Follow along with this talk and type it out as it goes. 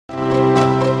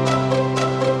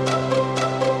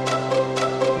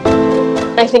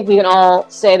think we can all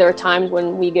say there are times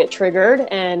when we get triggered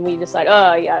and we decide,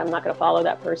 oh yeah, I'm not going to follow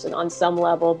that person on some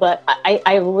level. But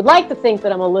I would like to think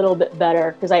that I'm a little bit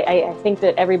better, because I think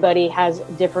that everybody has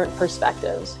different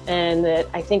perspectives, and that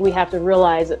I think we have to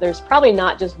realize that there's probably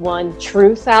not just one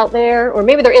truth out there, or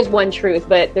maybe there is one truth,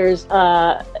 but there's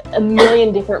a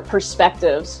million different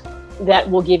perspectives that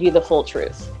will give you the full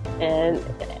truth. And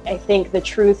I think the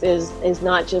truth is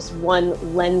not just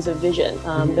one lens of vision.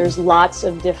 There's lots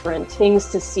of different things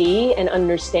to see and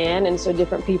understand, and so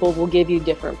different people will give you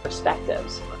different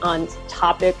perspectives on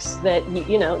topics that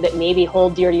you know that maybe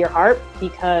hold dear to your heart,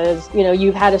 because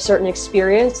you've had a certain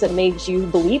experience that makes you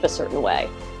believe a certain way.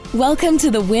 Welcome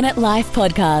to the Win at Life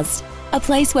podcast, a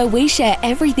place where we share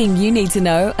everything you need to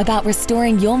know about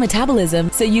restoring your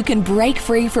metabolism so you can break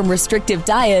free from restrictive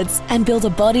diets and build a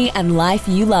body and life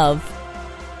you love.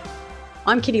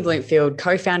 I'm Kitty Bloomfield,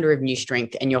 co-founder of New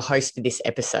Strength and your host for this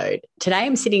episode. Today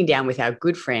I'm sitting down with our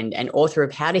good friend and author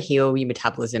of How to Heal Your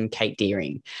Metabolism, Kate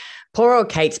Deering. Poor old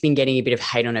Kate's been getting a bit of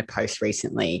hate on her post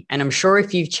recently, and I'm sure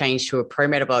if you've changed to a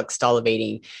pro-metabolic style of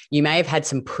eating, you may have had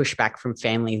some pushback from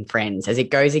family and friends as it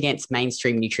goes against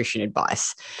mainstream nutrition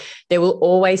advice. There will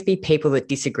always be people that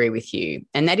disagree with you,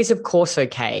 and that is of course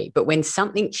okay, but when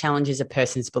something challenges a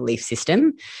person's belief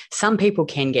system, some people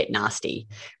can get nasty.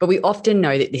 But we often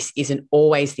know that this isn't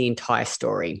always the entire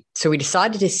story. So we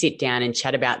decided to sit down and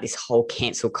chat about this whole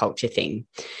cancel culture thing.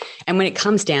 And when it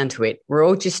comes down to it, we're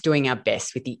all just doing our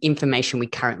best with the information we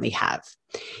currently have.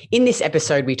 In this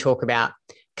episode, we talk about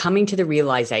coming to the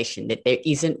realization that there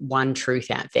isn't one truth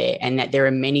out there and that there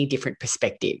are many different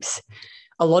perspectives.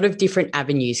 A lot of different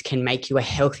avenues can make you a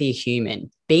healthier human.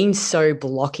 Being so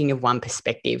blocking of one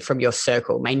perspective from your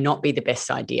circle may not be the best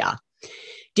idea.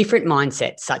 Different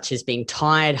mindsets, such as being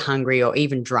tired, hungry, or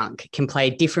even drunk, can play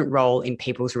a different role in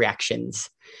people's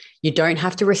reactions. You don't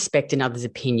have to respect another's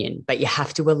opinion, but you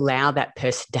have to allow that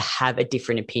person to have a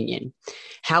different opinion.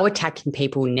 How attacking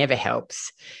people never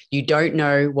helps. You don't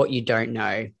know what you don't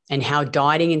know, and how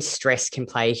dieting and stress can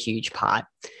play a huge part.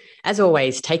 As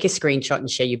always, take a screenshot and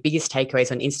share your biggest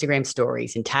takeaways on Instagram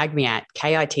stories and tag me at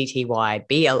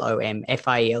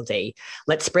KITTYBLOMFIELD.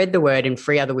 Let's spread the word and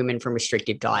free other women from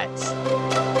restrictive diets.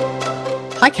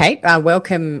 Hi, Kate.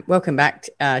 Welcome back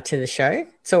to the show.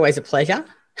 It's always a pleasure.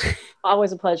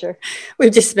 Always a pleasure.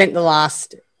 We've just spent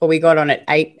we got on at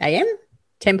 8 a.m.,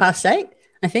 10 past 8,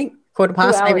 I think, quarter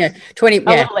past, maybe 20. A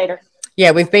little later. Yeah,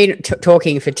 we've been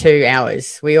talking for 2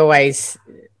 hours. We always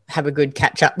have a good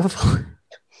catch up before.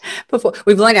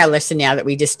 We've learned our lesson now that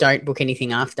we just don't book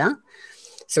anything after.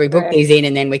 So we book these in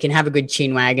and then we can have a good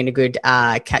chin wag and a good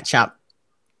catch up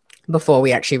before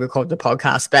we actually record the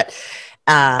podcast. But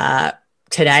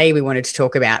today we wanted to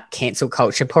talk about cancel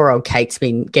culture. Poor old Kate's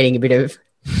been getting a bit of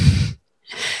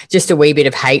just a wee bit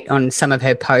of hate on some of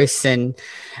her posts and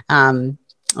on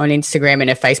Instagram and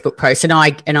her Facebook posts, and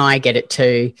I get it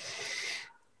too.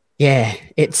 Yeah,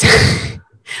 it's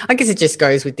I guess it just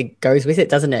goes with it,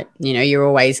 doesn't it? You're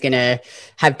always going to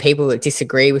have people that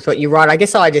disagree with what you write. I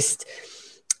guess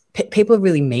people are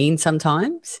really mean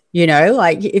sometimes.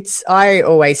 I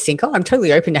always think, I'm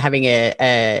totally open to having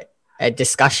a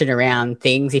discussion around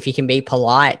things if you can be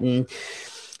polite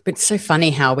but it's so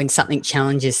funny how when something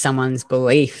challenges someone's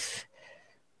belief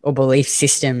or belief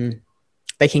system,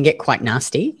 they can get quite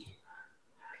nasty.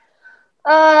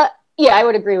 Yeah, I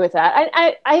would agree with that.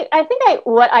 I think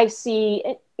what I see,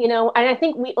 and I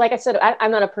think like I said,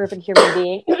 I'm not a perfect human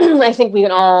being. I think we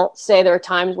can all say there are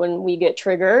times when we get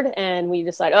triggered and we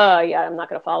decide, oh yeah, I'm not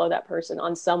going to follow that person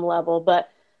on some level.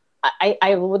 But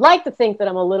I would like to think that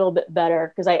I'm a little bit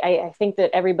better, because I think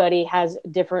that everybody has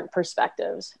different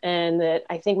perspectives, and that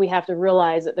I think we have to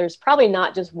realize that there's probably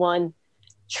not just one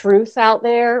truth out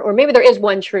there, or maybe there is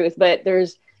one truth, but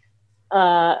there's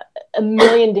a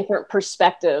million different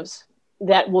perspectives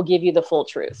that will give you the full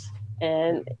truth.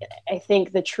 And I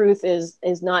think the truth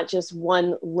is not just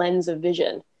one lens of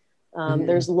vision.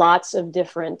 There's lots of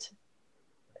different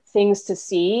things to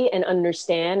see and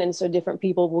understand, and so different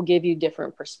people will give you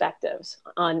different perspectives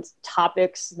on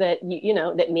topics that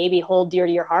that maybe hold dear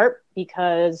to your heart,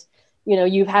 because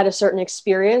you've had a certain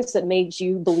experience that made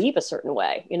you believe a certain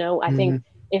way. I think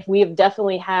if we have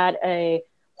definitely had a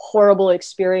horrible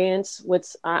experience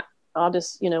with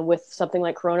with something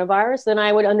like coronavirus, then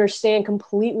I would understand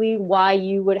completely why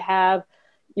you would have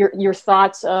your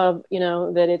thoughts of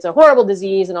that it's a horrible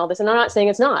disease and all this. And I'm not saying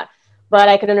it's not, but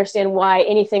I can understand why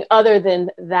anything other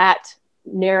than that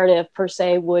narrative per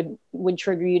se would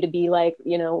trigger you to be like,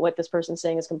 what this person's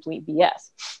saying is complete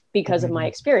BS because of my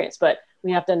experience. But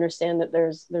we have to understand that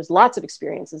there's lots of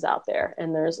experiences out there,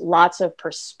 and there's lots of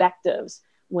perspectives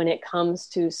when it comes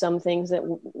to some things that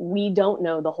we don't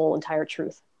know the whole entire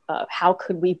truth of. How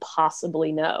could we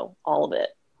possibly know all of it,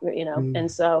 you know? And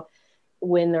so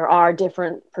when there are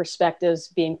different perspectives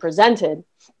being presented,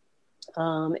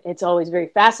 it's always very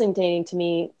fascinating to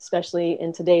me, especially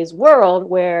in today's world,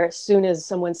 where as soon as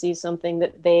someone sees something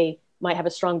that they might have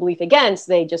a strong belief against,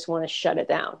 they just want to shut it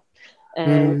down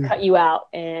and cut you out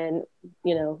and,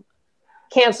 you know,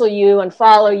 cancel you,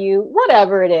 unfollow you,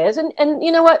 whatever it is. And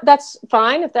you know what, that's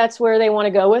fine if that's where they want to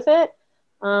go with it.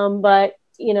 But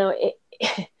you know,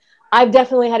 I've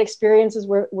definitely had experiences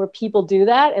where people do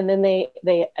that and then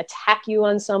they attack you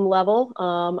on some level.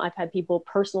 I've had people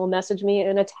personal message me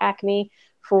and attack me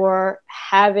for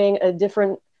having a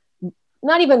different,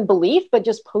 not even belief, but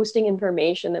just posting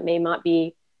information that may not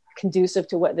be conducive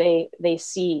to what they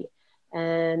see.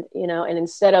 And, you know, and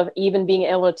instead of even being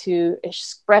able to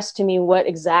express to me what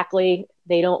exactly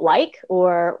they don't like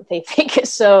or they think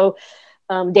is so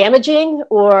damaging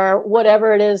or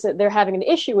whatever it is that they're having an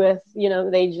issue with, you know,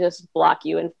 they just block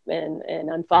you and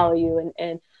unfollow you.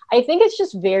 And I think it's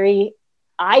just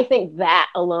I think that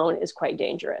alone is quite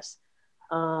dangerous.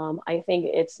 I think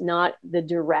it's not the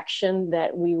direction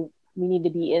that we need to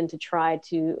be in to try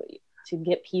to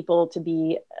get people to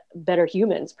be better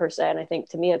humans per se. And I think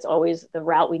to me, it's always the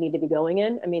route we need to be going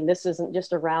in. I mean, this isn't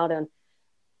just a route on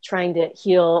trying to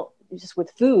heal just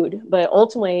with food, but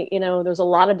ultimately, you know, there's a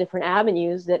lot of different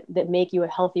avenues that make you a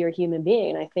healthier human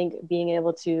being. And I think being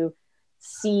able to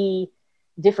see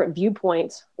different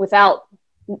viewpoints without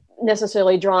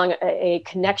necessarily drawing a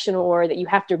connection or that you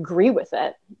have to agree with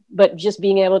it, but just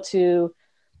being able to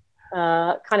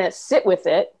kind of sit with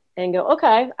it and go,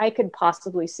 okay, I could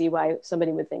possibly see why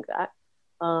somebody would think that,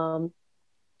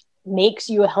 makes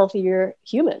you a healthier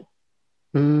human.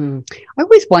 I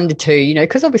always wonder too, you know,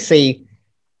 because obviously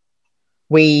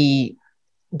we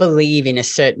believe in a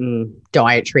certain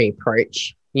dietary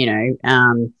approach, you know,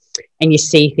 and you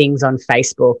see things on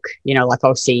Facebook, you know, like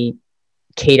I'll see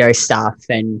keto stuff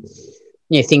and,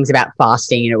 you know, things about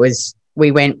fasting. And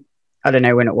we went, I don't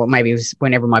know when maybe it was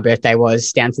whenever my birthday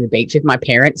was, down to the beach with my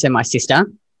parents and my sister.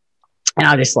 And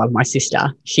I just love my sister.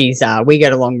 She's, we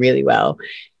get along really well.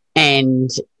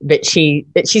 But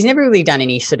she's never really done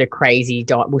any sort of crazy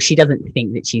diet. Well, she doesn't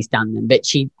think that she's done them, but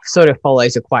she sort of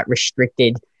follows a quite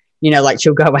restricted, you know, like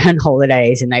she'll go on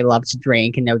holidays and they love to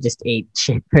drink and they'll just eat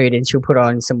shit food and she'll put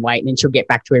on some weight and then she'll get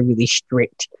back to a really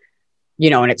strict, you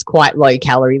know, and it's quite low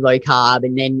calorie, low carb.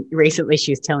 And then recently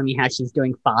she was telling me how she's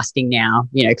doing fasting now,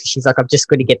 you know, because she's like, I've just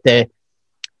got to get the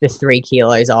 3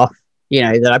 kilos off, you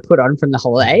know, that I put on from the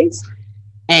holidays.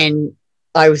 And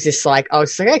I was like,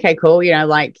 okay, cool. You know,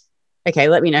 like, okay,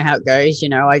 let me know how it goes. You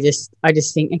know, I just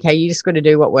think, okay, you just got to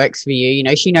do what works for you. You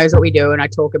know, she knows what we do and I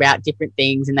talk about different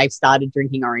things and they've started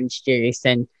drinking orange juice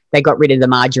and they got rid of the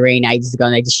margarine ages ago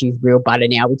and they just use real butter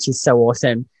now, which is so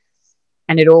awesome.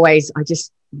 And I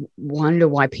just wonder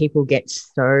why people get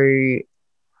so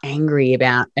angry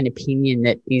about an opinion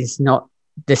that is not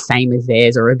the same as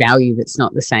theirs or a value that's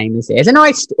not the same as theirs. And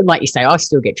like you say, I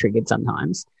still get triggered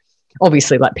sometimes.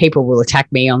 Obviously, like people will attack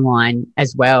me online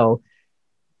as well.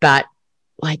 But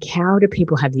like, how do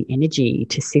people have the energy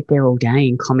to sit there all day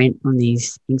and comment on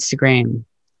these Instagram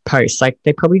posts? Like,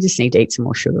 they probably just need to eat some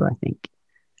more sugar, I think.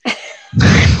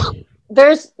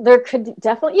 There could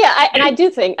definitely, yeah. I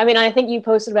do think, I mean, I think you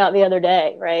posted about the other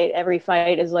day, right? Every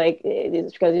fight is like,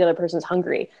 it's because the other person's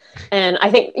hungry. And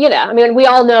I think, you know, I mean, we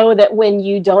all know that when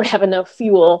you don't have enough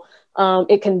fuel,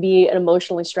 it can be an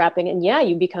emotionally strapping. And yeah,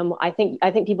 you become, I think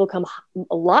people become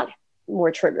a lot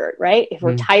more triggered, right? If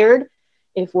we're tired,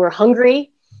 if we're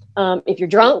hungry, if you're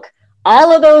drunk,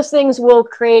 all of those things will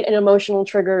create an emotional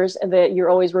triggers that you're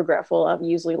always regretful of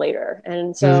usually later.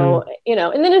 And so, you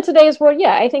know, and then in today's world,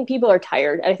 yeah, I think people are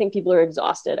tired. I think people are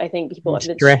exhausted. I think people have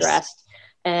been stressed.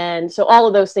 And so all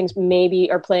of those things maybe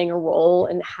are playing a role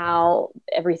in how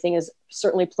everything is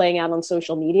certainly playing out on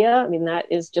social media. I mean, that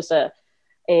is just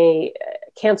a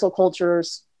cancel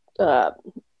culture's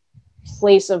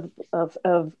place of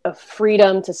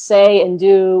freedom to say and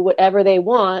do whatever they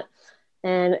want.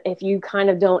 And if you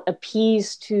kind of don't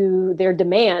appease to their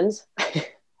demands, at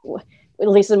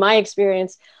least in my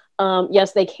experience,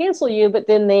 yes, they cancel you, but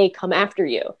then they come after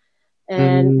you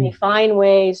and they find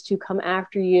ways to come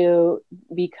after you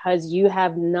because you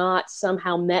have not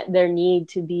somehow met their need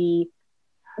to be,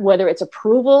 whether it's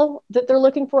approval that they're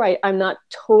looking for. I'm not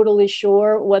totally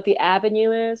sure what the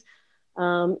avenue is.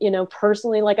 You know,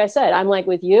 personally, like I said, I'm like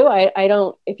with you, I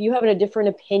don't, if you have a different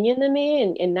opinion than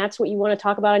me and that's what you want to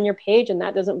talk about on your page and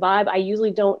that doesn't vibe, I usually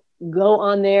don't go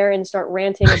on there and start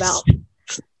ranting about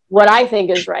what I think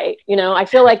is right. You know, I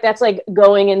feel like that's like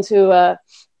going into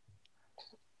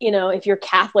if you're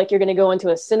Catholic, you're going to go into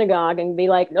a synagogue and be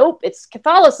like, nope, it's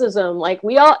Catholicism. Like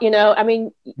we all, you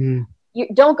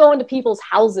don't go into people's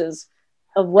houses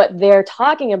of what they're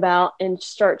talking about and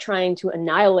start trying to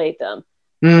annihilate them.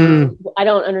 I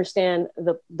don't understand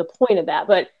the point of that,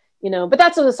 but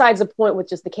that's besides the point with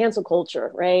just the cancel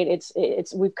culture, right?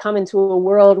 It's we've come into a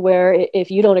world where if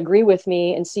you don't agree with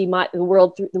me and see the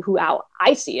world through how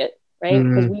I see it, right?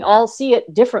 Because we all see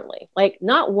it differently. Like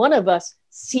not one of us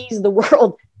sees the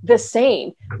world the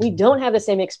same. We don't have the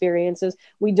same experiences.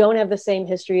 We don't have the same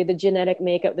history, the genetic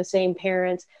makeup, the same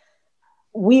parents.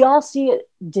 We all see it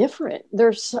different.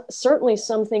 There's certainly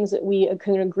some things that we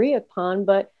can agree upon,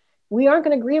 but we aren't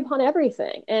going to agree upon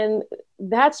everything. And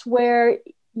that's where,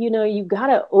 you've got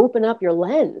to open up your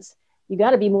lens. You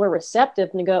got to be more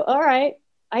receptive and go, all right,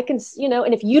 I can,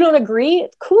 and if you don't agree,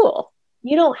 it's cool.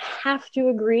 You don't have to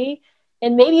agree.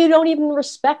 And maybe you don't even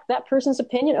respect that person's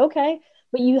opinion. Okay.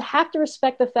 But you have to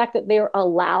respect the fact that they're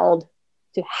allowed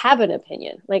to have an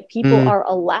opinion. Like people are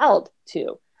allowed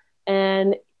to.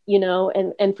 And,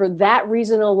 and for that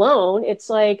reason alone, it's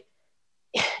like,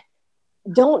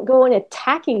 don't go in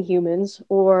attacking humans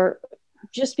or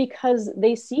just because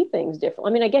they see things different.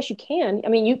 I mean, I guess you can. I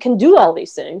mean, you can do all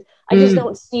these things. I just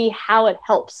don't see how it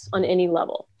helps on any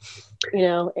level,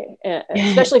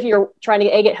 especially if you're trying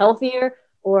to get healthier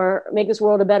or make this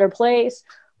world a better place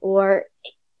or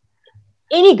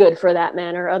any good for that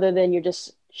matter, other than you're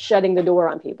just shutting the door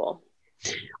on people.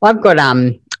 Well, I've got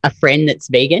a friend that's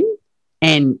vegan,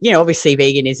 and obviously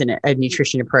vegan isn't a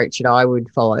nutrition approach that I would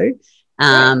follow,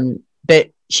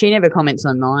 but she never comments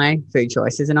on my food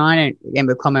choices, and I don't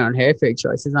ever comment on her food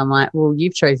choices. I'm like, well,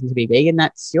 you've chosen to be vegan,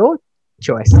 that's your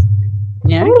choice.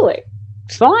 Totally,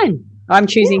 it's fine. I'm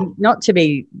choosing not to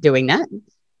be doing that,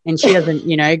 and she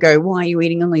doesn't, go, why are you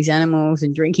eating all these animals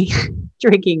and drinking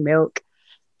milk?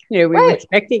 We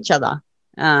respect each other.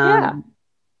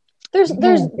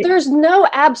 There's no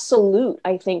absolute,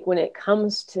 I think, when it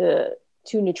comes to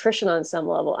nutrition on some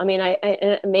level. I mean,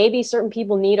 I maybe certain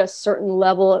people need a certain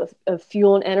level of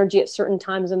fuel and energy at certain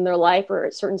times in their life or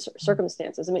at certain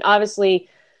circumstances. I mean, obviously,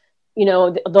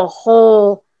 the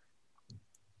whole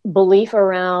belief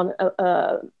around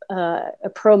a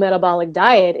pro-metabolic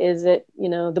diet is that,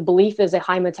 the belief is a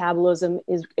high metabolism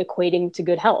is equating to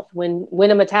good health.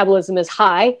 When a metabolism is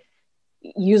high,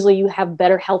 usually you have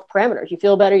better health parameters. You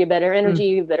feel better, you have better energy,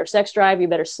 you have better sex drive, you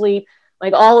have better sleep.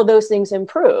 Like all of those things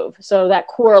improve. So that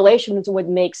correlation would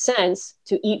make sense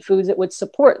to eat foods that would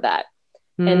support that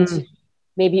and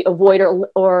maybe avoid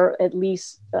or at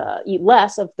least eat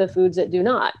less of the foods that do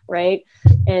not, right?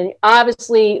 And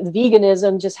obviously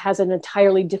veganism just has an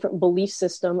entirely different belief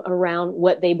system around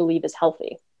what they believe is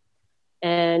healthy.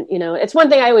 And, it's one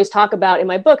thing I always talk about in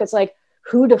my book. It's like,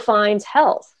 who defines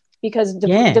health? Because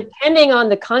depending on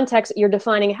the context that you're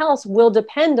defining health will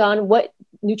depend on what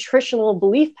nutritional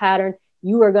belief pattern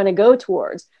you are going to go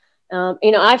towards.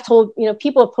 I've told,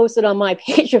 people have posted on my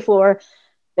page before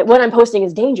that what I'm posting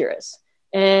is dangerous.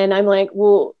 And I'm like,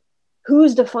 well,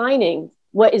 who's defining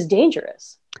what is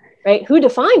dangerous, right? Who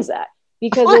defines that?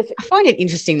 Because I find it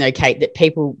interesting though, Kate, that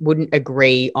people wouldn't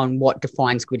agree on what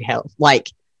defines good health, like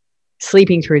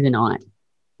sleeping through the night,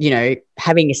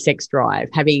 having a sex drive,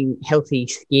 having healthy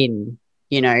skin,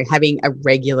 having a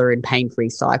regular and pain-free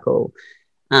cycle,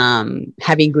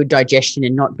 having good digestion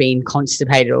and not being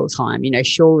constipated all the time.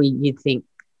 Surely you'd think,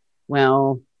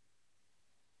 well,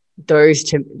 those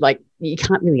two, like, you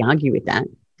can't really argue with that.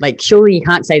 Like, surely you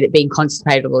can't say that being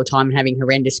constipated all the time and having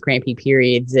horrendous crampy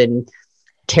periods and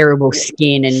terrible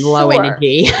skin and low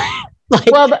energy.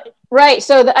 Right.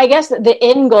 So I guess the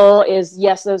end goal is,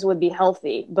 yes, those would be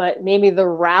healthy, but maybe the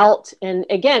route, and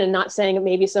again, I'm not saying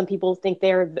maybe some people think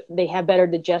they have better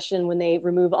digestion when they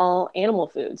remove all animal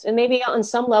foods. And maybe on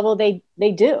some level they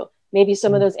do. Maybe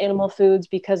some of those animal foods,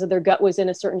 because of their gut was in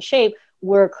a certain shape,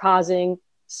 were causing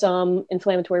some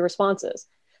inflammatory responses.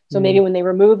 So maybe when they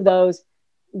remove those,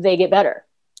 they get better.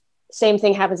 Same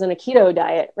thing happens in a keto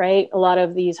diet, right? A lot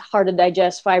of these hard to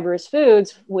digest fibrous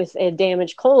foods with a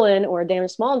damaged colon or a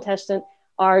damaged small intestine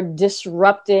are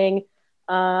disrupting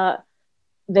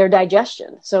their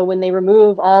digestion. So when they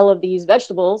remove all of these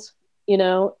vegetables, they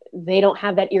don't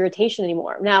have that irritation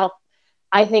anymore. Now,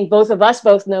 I think both of us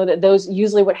both know that those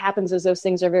usually what happens is those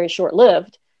things are very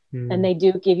short-lived and they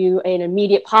do give you an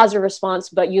immediate positive response,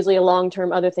 but usually a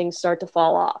long-term other things start to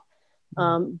fall off.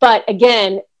 But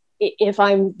again, if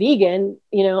I'm vegan,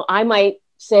 I might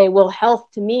say, well,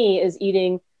 health to me is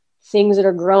eating things that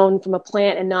are grown from a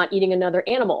plant and not eating another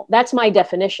animal. That's my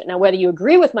definition. Now, whether you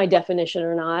agree with my definition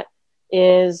or not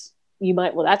that's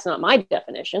not my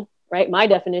definition, right? My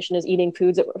definition is eating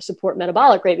foods that support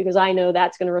metabolic rate, because I know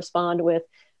that's going to respond with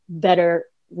better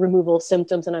removal of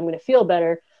symptoms and I'm going to feel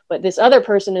better. But this other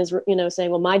person is, saying,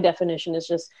 well, my definition is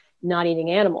just not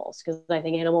eating animals because I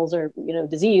think animals are,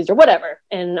 diseased or whatever.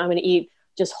 And I'm going to eat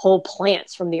just whole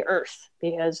plants from the earth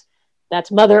because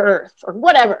that's Mother Earth or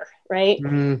whatever. Right.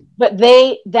 Mm-hmm. But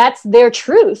that's their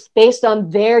truth based on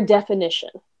their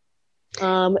definition.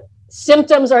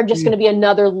 Symptoms are just going to be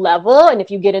another level. And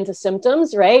if you get into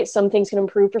symptoms, right, some things can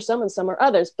improve for some and some are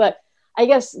others. But I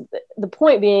guess the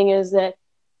point being is that,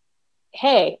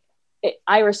 hey,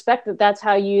 I respect that that's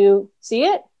how you see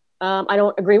it. I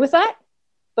don't agree with that,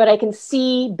 but I can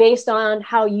see based on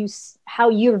how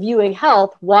you're viewing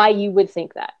health, why you would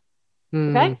think that.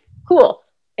 Okay, cool.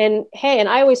 And hey, and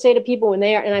I always say to people when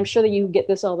they are, and I'm sure that you get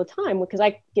this all the time because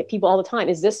I get people all the time.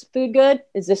 Is this food good?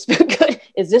 Is this food good?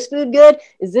 Is this food good?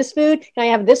 Is this food? Can I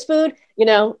have this food?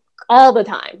 All the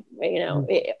time,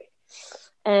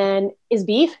 And is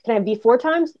beef? Can I have beef 4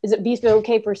 times? Is it beef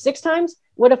okay for 6 times?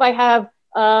 What if I have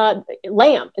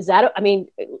lamb? Is that,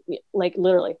 like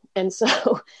literally. And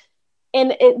so,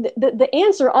 and the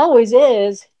answer always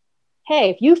is, hey,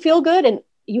 if you feel good and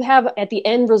you have at the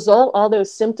end result, all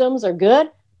those symptoms are good,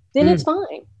 then it's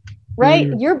fine,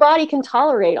 right? Your body can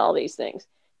tolerate all these things.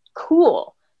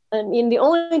 Cool. I mean, the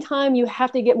only time you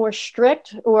have to get more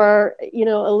strict or,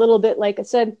 a little bit, like I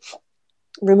said,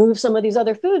 remove some of these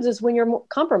other foods is when you're more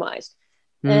compromised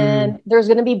and there's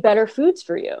going to be better foods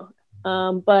for you.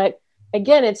 But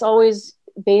again, it's always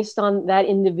based on that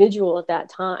individual at that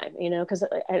time, because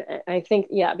I think,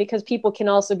 because people can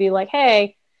also be like,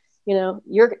 hey,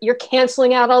 you're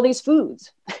canceling out all these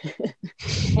foods.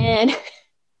 and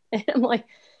I'm like,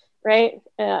 right.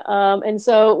 And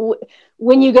so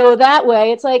when you go that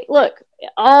way, it's like, look,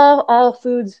 all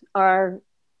foods are,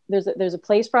 there's a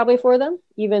place probably for them,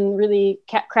 even really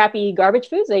crappy garbage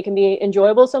foods. They can be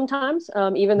enjoyable sometimes.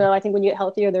 Even though I think when you get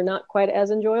healthier, they're not quite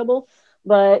as enjoyable,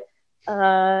 but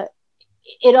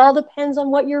it all depends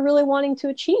on what you're really wanting to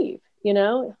achieve.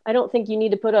 I don't think you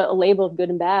need to put a label of good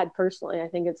and bad personally. I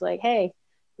think it's like, hey,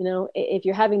 if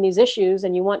you're having these issues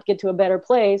and you want to get to a better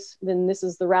place, then this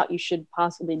is the route you should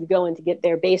possibly be going to get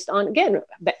there based on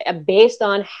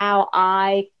how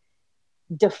I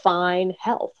define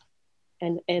health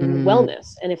and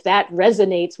wellness. And if that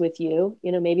resonates with you,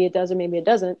 maybe it does or maybe it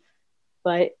doesn't.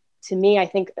 But to me, I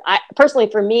think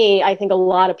for me, I think a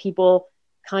lot of people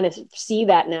kind of see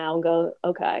that now and go,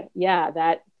 okay, yeah,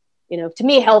 that, to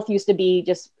me, health used to be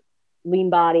just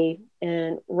lean body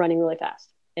and running really fast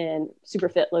and super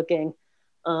fit looking.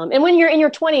 And when you're in your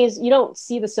 20s, you don't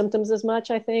see the symptoms as much,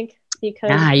 I think,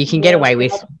 because you can get away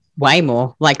with way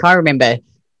more. Like I remember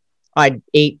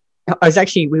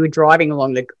we were driving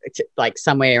along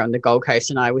somewhere on the Gold Coast,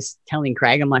 and I was telling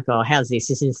Craig, I'm like, oh, how's this?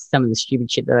 This is some of the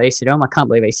stupid shit that I used to do. I can't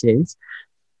believe I used to do this.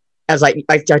 I was like,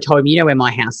 I told him, where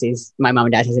my house is? My mum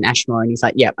and dad has an Ashmore. And he's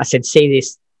like, yep. I said, see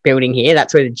this building here?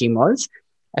 That's where the gym was.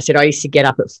 I said, I used to get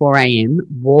up at 4 a.m,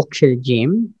 walk to the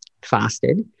gym,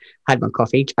 fasted, had my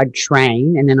coffee, I'd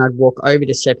train, and then I'd walk over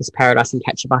to Surfers Paradise and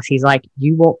catch a bus. He's like,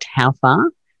 you walked how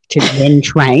far to then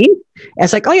train? I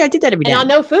was like, oh, yeah, I did that every day. And on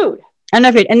no food. And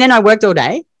then I worked all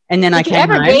day, and then I came home.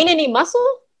 Did you ever gain any muscle?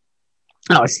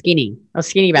 Oh, I was skinny.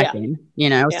 back then.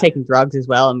 I was taking drugs as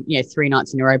well, and 3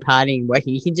 nights in a row partying,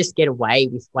 working. You can just get away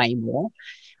with way more.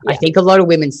 Yeah. I think a lot of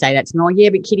women say that to me. Oh, yeah,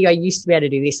 but Kitty, I used to be able to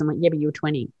do this. I'm like, yeah, but you were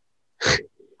 20.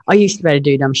 I used to be able to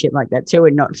do dumb shit like that too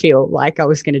and not feel like I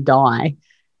was going to die.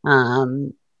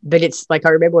 But it's like, I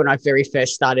remember when I very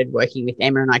first started working with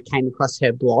Emma and I came across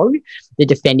her blog, the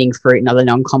Defending Fruit and Other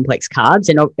Non-Complex Carbs.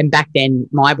 And back then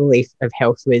my belief of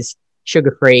health was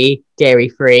sugar-free,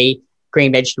 dairy-free,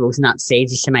 green vegetables, nuts,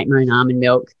 seeds. Used to make my own almond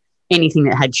milk. Anything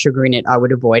that had sugar in it, I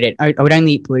would avoid it. I would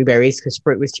only eat blueberries because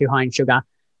fruit was too high in sugar.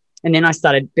 And then I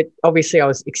started, but obviously I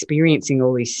was experiencing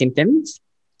all these symptoms,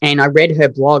 and I read her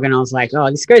blog and I was like,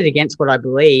 oh, this goes against what I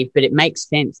believe, but it makes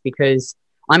sense because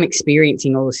I'm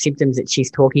experiencing all the symptoms that she's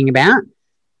talking about.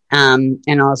 And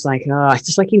I was like, oh, it's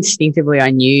just like instinctively I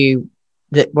knew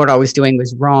that what I was doing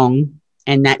was wrong,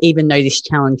 and that even though this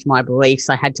challenged my beliefs,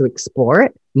 I had to explore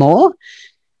it more.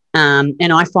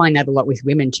 And I find that a lot with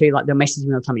women too. Like they'll message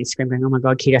me all the time on Instagram going, oh my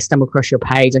God, Kate, I stumbled across your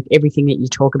page. Like everything that you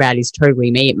talk about is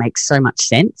totally me. It makes so much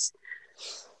sense.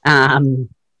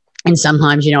 And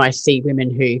sometimes, I see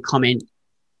women who comment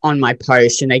on my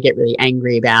posts and they get really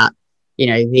angry about,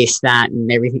 this, that,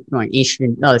 and everything. Like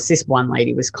this one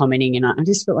lady was commenting, and I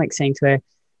just felt like saying to her,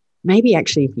 maybe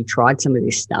actually if you tried some of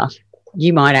this stuff,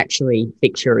 you might actually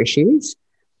fix your issues,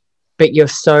 but you're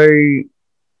so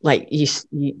like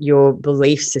your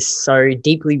beliefs are so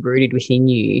deeply rooted within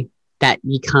you that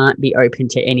you can't be open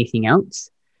to anything else,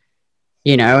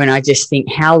 and I just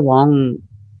think how long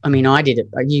I mean, I did it.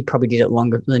 You probably did it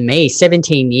longer than me.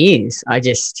 17 years. I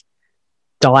just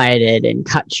dieted and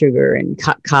cut sugar and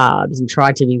cut carbs and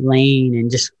tried to be lean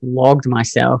and just logged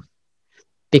myself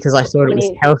because I thought it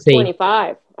was healthy.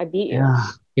 25. I beat you.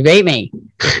 You beat me.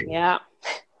 Yeah.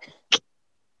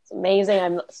 It's amazing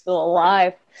I'm still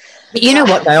alive. But you know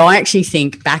what, though? I actually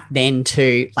think back then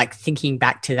too, like thinking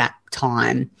back to that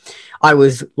time, I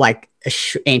was like a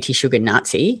anti-sugar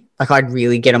Nazi. Like I'd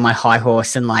really get on my high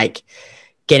horse and like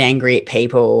get angry at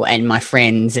people and my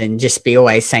friends and just be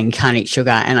always saying can't eat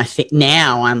sugar. And I think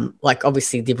now I'm like,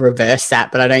 obviously they've reversed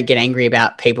that, but I don't get angry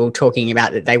about people talking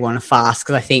about that they want to fast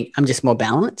because I think I'm just more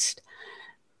balanced,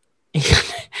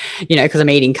 you know, because I'm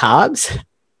eating carbs.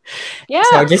 Yeah.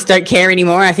 So I just don't care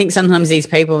anymore. I think sometimes these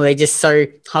people, they're just so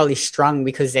highly strung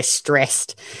because they're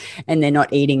stressed and they're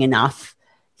not eating enough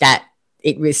that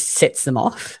it sets them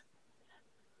off.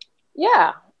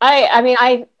 Yeah. I mean,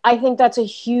 I think that's a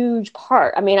huge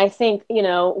part. I mean, I think, you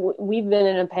know, we've been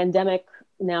in a pandemic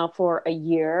now for a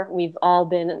year. We've all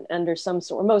been under some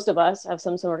sort, most of us have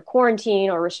some sort of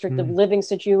quarantine or restrictive living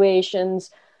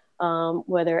situations.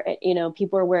 Whether, you know,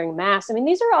 people are wearing masks. I mean,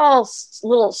 these are all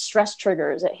little stress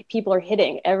triggers that people are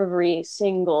hitting every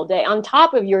single day on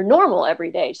top of your normal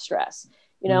everyday stress,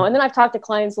 you know. And then I've talked to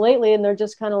clients lately and they're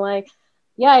just kind of like,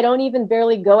 yeah, I don't even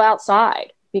barely go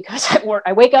outside because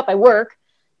I wake up, I work,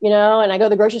 you know, and I go to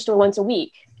the grocery store once a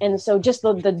week. And so just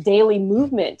the daily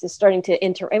movement is starting to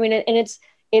I mean, and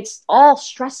it's all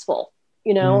stressful,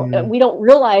 you know. We don't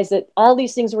realize that all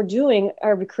these things we're doing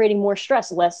are creating more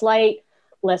stress, less light,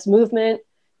 less movement,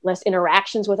 less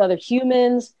interactions with other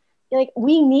humans. Like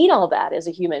we need all that as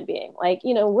a human being. Like,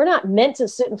 you know, we're not meant to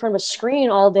sit in front of a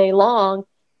screen all day long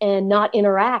and not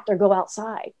interact or go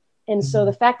outside. And so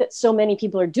the fact that so many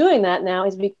people are doing that now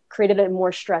has created a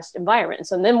more stressed environment.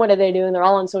 So then what are they doing? They're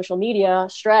all on social media,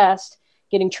 stressed,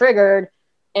 getting triggered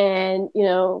and, you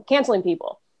know, canceling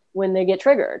people when they get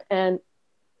triggered. And,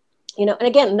 you know, and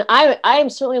again, I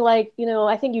am certainly like, you know,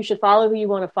 I think you should follow who you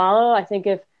want to follow. I think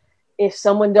if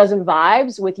someone doesn't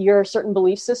vibes with your certain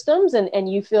belief systems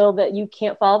and you feel that you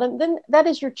can't follow them, then that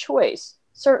is your choice,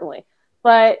 certainly.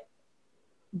 But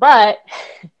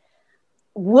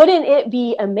wouldn't it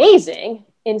be amazing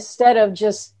instead of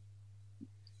just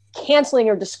canceling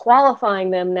or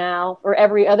disqualifying them now for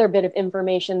every other bit of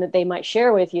information that they might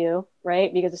share with you,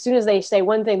 right? Because as soon as they say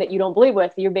one thing that you don't believe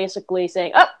with, you're basically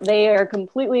saying, oh, they are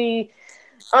completely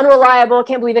unreliable,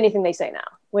 can't believe anything they say now,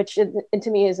 which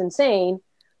to me is insane.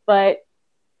 But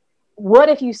what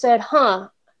if you said,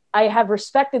 I have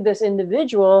respected this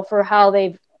individual for how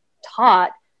they've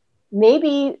taught.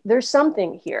 Maybe there's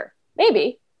something here.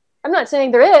 Maybe. I'm not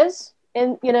saying there is,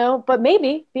 and you know, but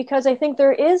maybe, because I think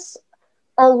there is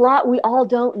a lot we all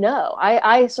don't know.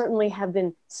 I certainly have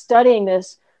been studying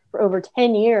this for over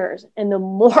 10 years. And the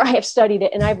more I have studied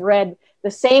it, and I've read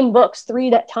the same books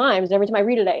 3 times, and every time I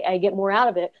read it, I get more out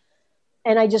of it.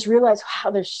 And I just realized,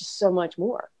 wow, there's just so much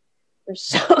more.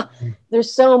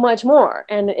 There's so much more.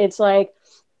 And it's like,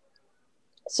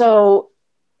 so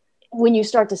when you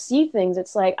start to see things,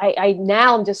 it's like, I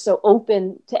now I'm just so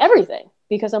open to everything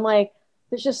because I'm like,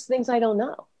 there's just things I don't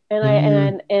know.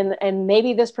 And and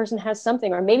maybe this person has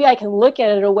something, or maybe I can look at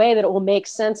it in a way that it will make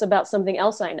sense about something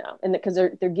else I know. And because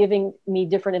they're giving me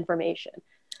different information,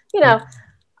 you know,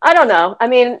 I don't know. I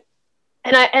mean,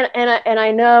 and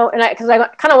I know, and because I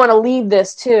kind of want to leave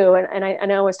this too. And I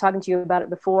know I was talking to you about it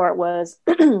before. It was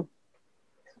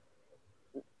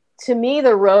to me,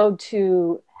 the road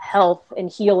to health and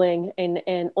healing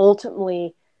and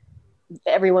ultimately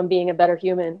everyone being a better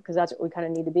human, because that's what we kind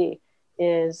of need to be,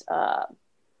 is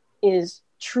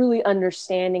truly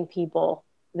understanding people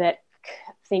that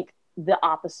think the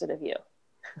opposite of you,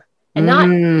 and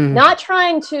not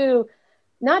trying to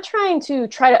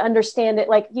try to understand it.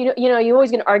 Like, you know, you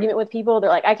always get an argument with people. They're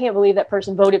like, I can't believe that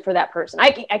person voted for that person.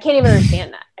 I can't even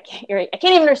understand that. I can't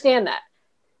even understand that.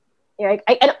 You're right?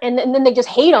 And then they just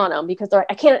hate on them because they're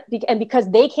like, I can't, and because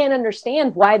they can't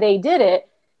understand why they did it,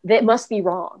 that must be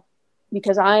wrong.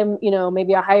 Because I'm, you know,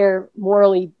 maybe a higher,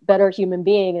 morally better human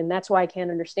being, and that's why I can't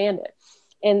understand it.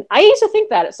 And I used to think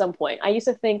that at some point. I used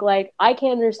to think like, I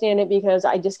can't understand it because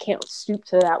I just can't stoop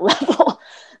to that level.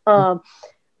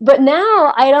 But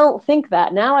now I don't think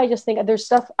that. Now I just think there's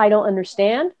stuff I don't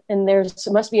understand, and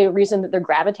must be a reason that they're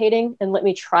gravitating, and let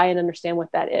me try and understand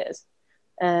what that is.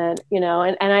 And, you know,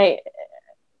 and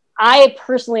I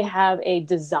personally have a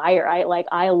desire.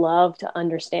 I love to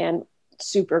understand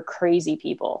super crazy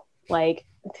people. Like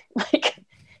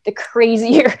the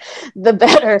crazier, the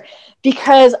better,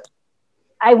 because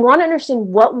I want to understand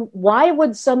why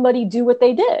would somebody do what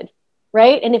they did?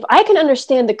 right? And if I can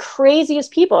understand the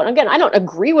craziest people, and again, I don't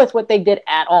agree with what they did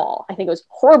at all. I think it was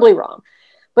horribly wrong.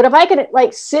 But if I could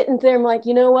like sit in there and like,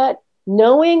 you know what?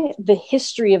 Knowing the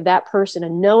history of that person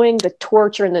and knowing the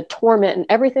torture and the torment and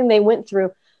everything they went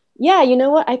through, yeah, you know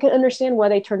what? I can understand why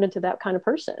they turned into that kind of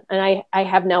person. And I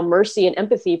have now mercy and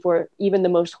empathy for even the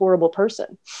most horrible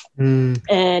person.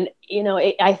 And, you know,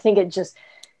 I think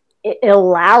it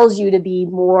allows you to be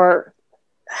more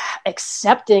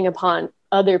accepting upon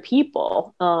other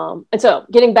people. And so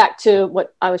getting back to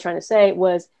what I was trying to say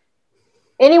was,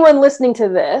 anyone listening to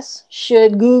this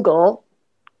should Google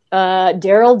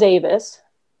Daryl Davis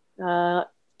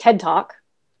TED Talk.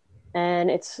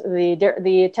 And it's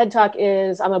the TED Talk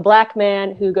is, I'm a black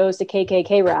man who goes to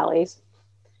KKK rallies.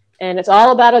 And it's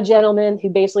all about a gentleman who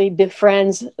basically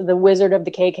befriends the wizard of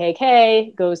the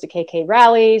KKK, goes to KK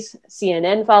rallies.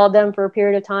 CNN followed them for a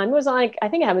period of time. It was like, I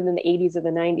think it happened in the 80s or the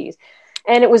 90s.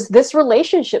 And it was this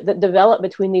relationship that developed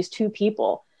between these two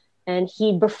people. And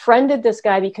he befriended this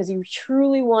guy because he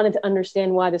truly wanted to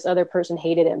understand why this other person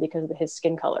hated him because of his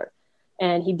skin color.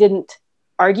 And he didn't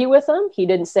argue with him. He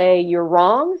didn't say, you're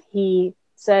wrong. He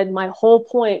said, my whole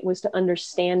point was to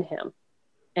understand him.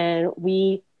 And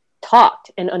we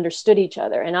talked and understood each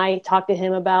other. And I talked to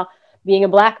him about being a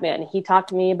black man. He talked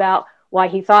to me about why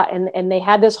he thought, and they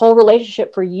had this whole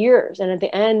relationship for years. And at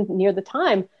the end, near the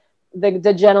time,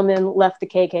 the gentleman left the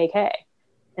KKK.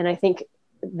 And I think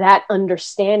that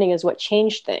understanding is what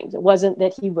changed things. It wasn't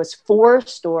that he was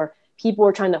forced or people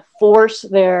were trying to force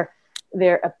their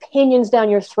opinions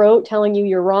down your throat, telling you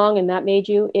you're wrong, and that made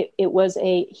you. It was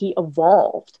he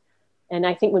evolved. And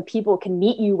I think when people can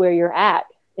meet you where you're at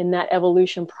in that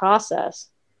evolution process,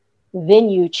 then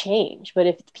you change. But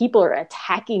if people are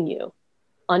attacking you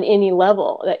on any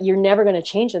level, that you're never going to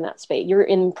change in that space. You're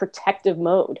in protective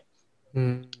mode.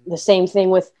 The same thing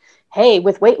with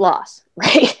weight loss,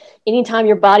 right? Anytime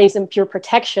your body's in pure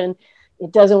protection,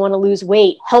 it doesn't want to lose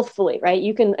weight healthfully, right?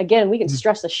 We can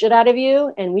stress the shit out of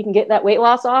you and we can get that weight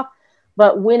loss off.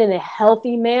 But when in a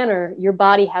healthy manner, your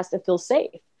body has to feel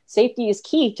safe. Safety is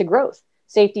key to growth.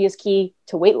 Safety is key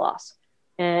to weight loss.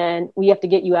 And we have to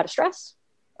get you out of stress.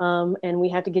 And we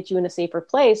have to get you in a safer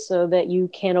place so that you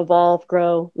can evolve,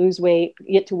 grow, lose weight,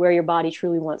 get to where your body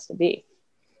truly wants to be.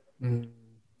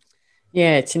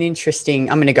 Yeah, it's an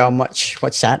interesting. I'm going to go and watch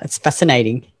that. It's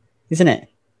fascinating, isn't it?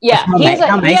 Yeah,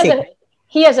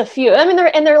 he has a few. I mean,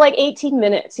 they're like 18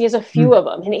 minutes. He has a few of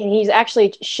them, and he's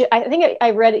actually. I think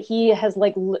I read it. He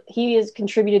has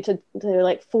contributed to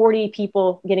like 40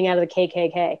 people getting out of the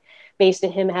KKK based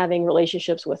on him having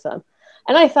relationships with them,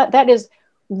 and I thought that is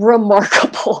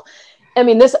remarkable. I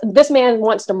mean, this man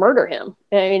wants to murder him.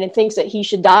 I mean, and thinks that he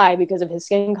should die because of his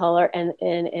skin color, and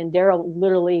Daryl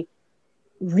literally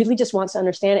really just wants to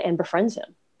understand it and befriends him.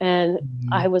 And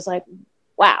I was like,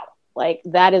 wow, like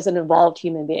that is an evolved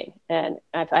human being. And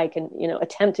if I can,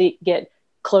 attempt to get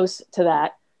close to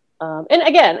that. And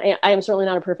again, I am certainly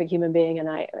not a perfect human being and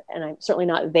I'm certainly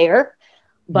not there,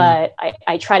 but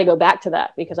I try to go back to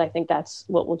that because I think that's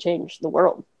what will change the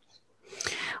world.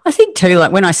 I think too,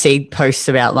 like when I see posts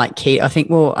about like I think,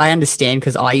 well, I understand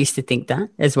because I used to think that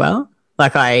as well.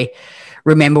 Like I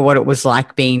remember what it was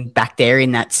like being back there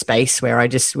in that space where I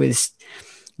just was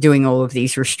doing all of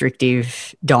these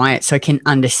restrictive diets. So I can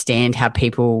understand how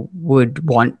people would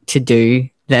want to do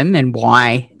them and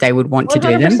why they would want 100%. To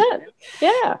do them.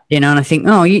 Yeah. And I think,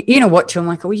 you know what, I'm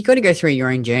like, well, you got to go through your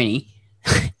own journey.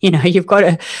 You've got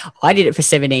to, I did it for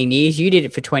 17 years. You did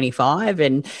it for 25.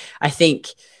 And I think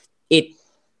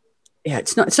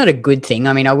it's not a good thing.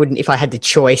 I mean, I wouldn't, if I had the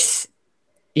choice,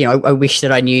 I wish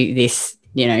that I knew this,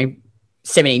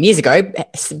 17 years ago,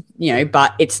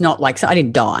 but it's not like, so I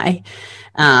didn't die.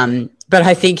 But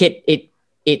I think it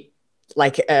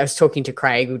like I was talking to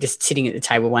Craig, we were just sitting at the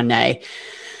table one day,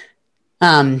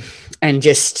 and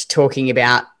just talking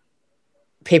about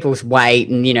people's weight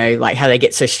and, like how they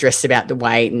get so stressed about the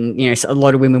weight and, so a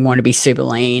lot of women want to be super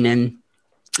lean. And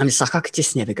I'm just like, I could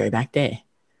just never go back there.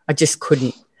 I just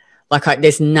couldn't. Like,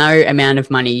 there's no amount of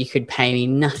money you could pay me,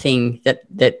 nothing that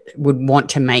would want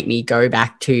to make me go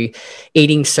back to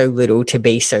eating so little to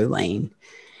be so lean.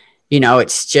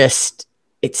 It's just,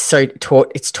 it's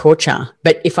torture.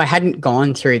 But if I hadn't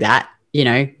gone through that,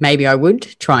 maybe I would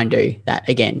try and do that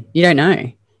again. You don't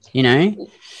know,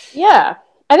 Yeah.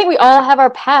 I think we all have our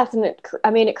path and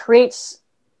it creates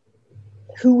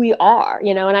who we are,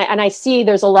 and I see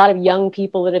there's a lot of young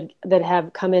people that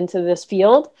have come into this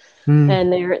field.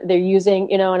 And they're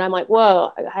using, and I'm like,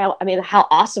 whoa, how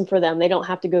awesome for them. They don't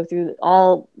have to go through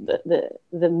all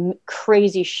the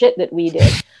crazy shit that we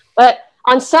did. But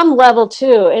on some level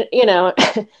too,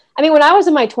 I mean, when I was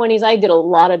in my 20s, I did a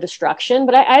lot of destruction,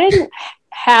 but I didn't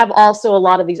have also a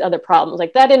lot of these other problems.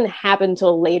 Like that didn't happen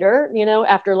till later,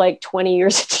 after like 20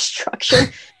 years of destruction.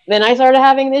 Then I started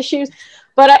having issues.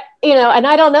 But and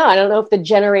I don't know if the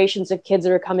generations of kids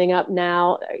that are coming up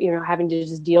now, having to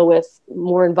just deal with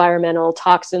more environmental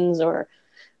toxins or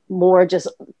more just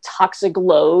toxic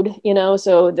load,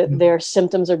 so that their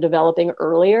symptoms are developing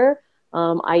earlier.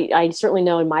 I certainly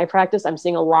know in my practice, I'm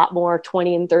seeing a lot more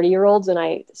 20 and 30-year-olds than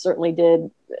I certainly did,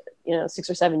 6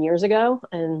 or 7 years ago.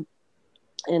 And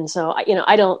so,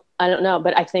 I don't know,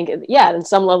 but I think, in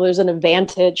some level there's an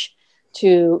advantage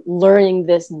to learning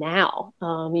this now.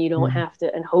 You don't have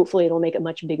to, and hopefully it'll make a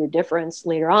much bigger difference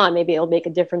later on. Maybe it'll make a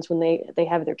difference when they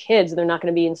have their kids. They're not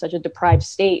going to be in such a deprived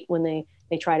state when they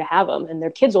try to have them, and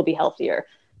their kids will be healthier.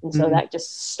 And so that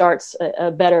just starts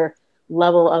a better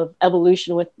level of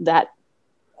evolution with that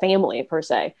family per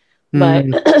se. But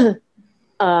I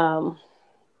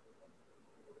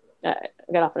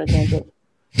got off on a tangent.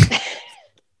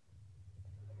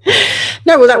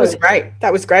 No, well, that was great.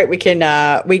 That was great. We can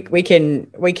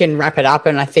we can wrap it up,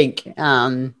 and I think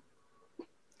I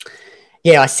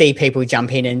see people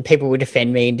jump in and people will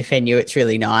defend me and defend you. It's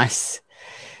really nice,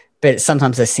 but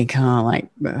sometimes I think, I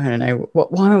don't know,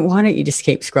 why don't you just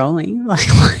keep scrolling? Like,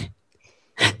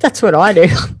 that's what I do.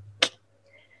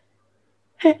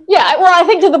 Yeah, well, I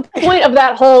think to the point of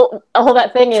that whole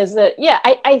that thing is that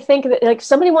I think that like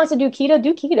somebody wants to do keto,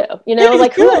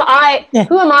 like who am I? Yeah.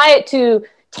 Who am I to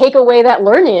take away that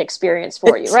learning experience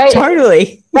for you, right?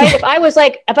 Totally. Right.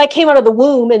 If I came out of the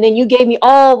womb and then you gave me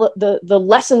all the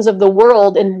lessons of the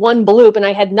world in one bloop and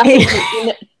I had nothing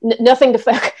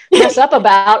to mess up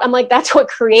about, I'm like, that's what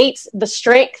creates the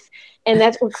strength. And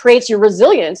that's what creates your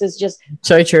resilience, is just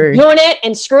so true. Doing it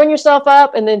and screwing yourself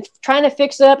up and then trying to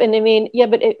fix it up. And I mean,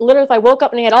 but literally, if I woke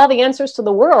up and I had all the answers to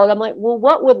the world, I'm like, well,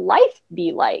 what would life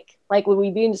be like? Like, would we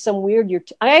be into some weird,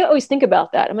 I always think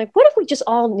about that. I'm like, what if we just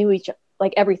all knew each other,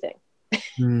 like everything?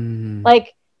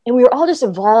 Like, and we were all just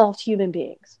evolved human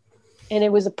beings. And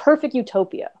it was a perfect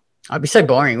utopia. I'd be so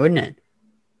boring, wouldn't it?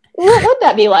 What would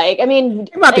that be like? I mean,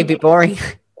 it might be a bit boring.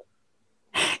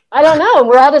 I don't know.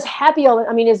 We're all just happy.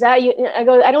 I mean, is that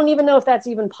I don't even know if that's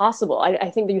even possible. I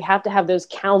think that you have to have those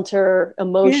counter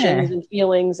emotions and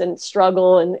feelings and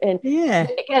struggle and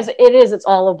because it's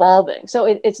all evolving. So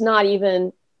it's not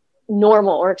even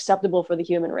normal or acceptable for the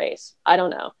human race. I don't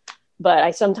know. But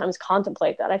I sometimes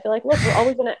contemplate that. I feel like, look,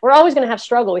 we're always gonna have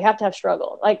struggle. We have to have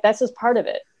struggle. Like, that's just part of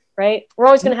it, right? We're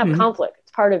always gonna have conflict.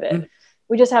 It's part of it.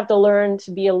 We just have to learn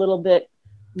to be a little bit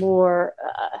more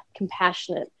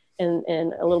compassionate and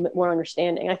a little bit more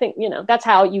understanding. I think, that's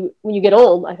how when you get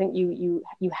old, I think you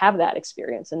have that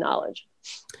experience and knowledge.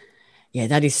 Yeah,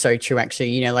 that is so true.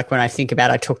 Actually, like when I think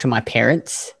about, I talk to my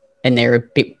parents and they're a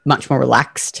bit much more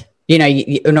relaxed.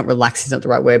 Not relaxed is not the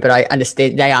right word, but I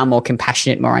understand they are more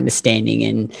compassionate, more understanding.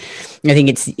 And I think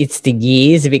it's the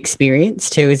years of experience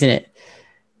too, isn't it?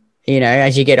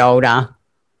 As you get older,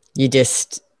 you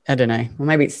just, I don't know, well,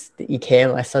 maybe it's that you care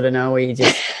less. I don't know, or you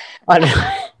just, I don't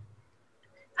know.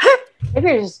 Maybe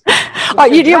you're just,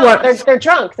 you do what? They're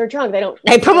drunk. They're drunk.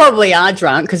 They probably are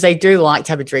drunk because they do like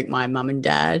to have a drink, my mum and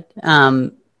dad.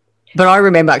 But I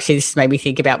remember, actually, this made me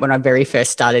think about when I very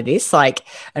first started this, and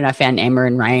I found Emma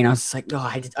and Ray, and I was like,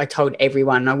 I told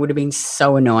everyone. I would have been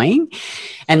so annoying.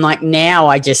 And now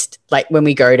I just, when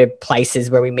we go to places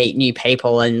where we meet new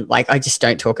people and I just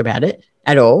don't talk about it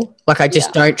at all. I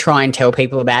just don't try and tell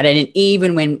people about it. And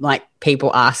even when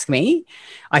people ask me,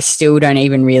 I still don't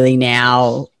even really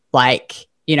now,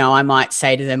 I might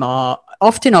say to them,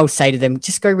 often I'll say to them,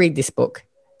 just go read this book.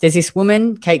 There's this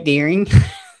woman, Kate Deering.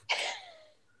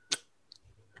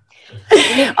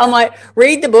 I'm like,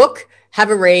 read the book, have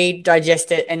a read,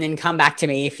 digest it, and then come back to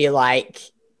me if you're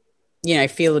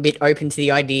feel a bit open to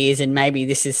the ideas and maybe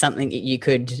this is something that you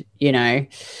could,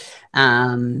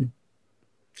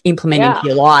 implement into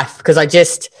your life. Because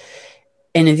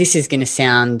and this is going to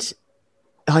sound,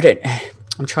 I'm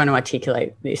trying to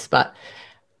articulate this, but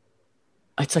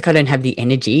it's I don't have the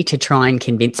energy to try and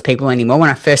convince people anymore. When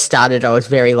I first started, I was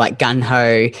very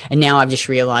gung-ho, and now I've just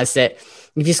realized that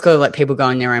you've just got to let people go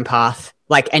on their own path.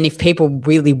 And if people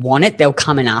really want it, they'll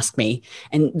come and ask me.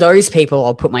 And those people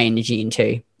I'll put my energy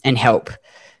into and help.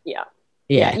 Yeah.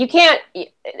 Yeah. You can't,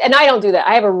 and I don't do that.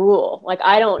 I have a rule.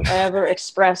 I don't ever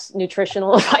express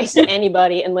nutritional advice to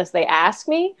anybody unless they ask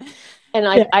me. And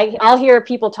I'll hear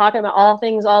people talking about all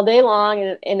things all day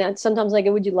long. And sometimes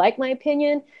would you like my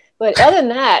opinion? But other than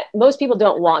that, most people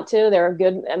don't want to. They're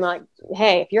good. I'm like,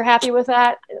 hey, if you're happy with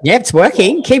that, yeah, it's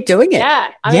working. Keep doing it.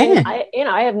 Yeah, I mean,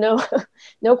 I have no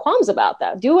qualms about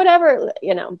that. Do whatever,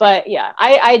 But yeah,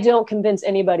 I don't convince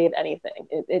anybody of anything.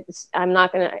 I'm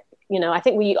not gonna. I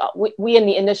think we in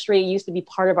the industry used to be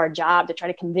part of our job to try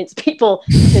to convince people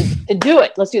to do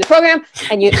it. Let's do the program,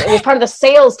 and it was part of the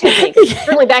sales technique.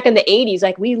 Certainly back in the 80s,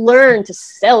 like we learned to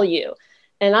sell you.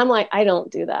 And I'm like, I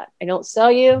don't do that. I don't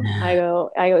sell you. I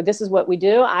go, this is what we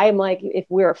do. I'm like, if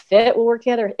we're a fit, we'll work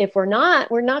together. If we're not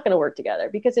going to work together,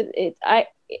 because I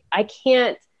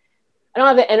don't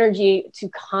have the energy to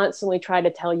constantly try to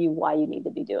tell you why you need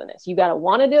to be doing this. You got to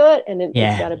want to do it. And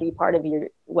it's got to be part of your,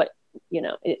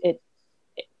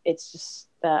 it's just,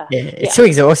 it's too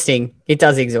exhausting. It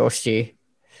does exhaust you,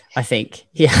 I think.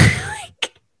 Yeah.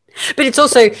 But it's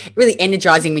also really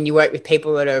energizing when you work with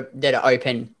people that are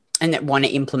open and that want to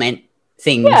implement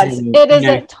things. Yes, it is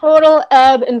a total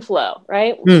ebb and flow,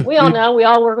 right? We all know, we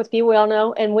all work with people, we all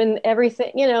know. And when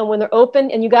everything, when they're open,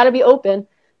 and you got to be open,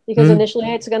 because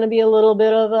initially it's going to be a little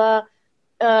bit of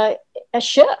a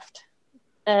shift.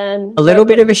 And a little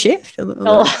bit of a shift?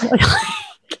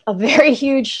 A very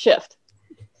huge shift.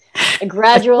 A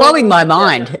gradual. It's blowing my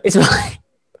mind. It's like,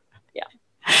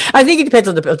 I think it depends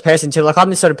on the person too. Like I'm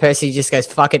the sort of person who just goes,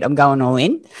 fuck it, I'm going all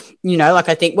in.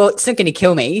 I think, well, it's not going to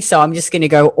kill me, so I'm just going to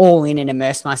go all in and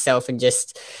immerse myself and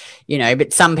just,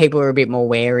 but some people are a bit more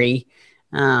wary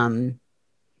and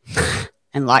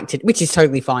like to, which is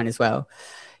totally fine as well.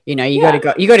 You got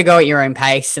to go at your own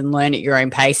pace and learn at your own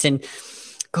pace. And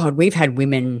God, we've had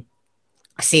women,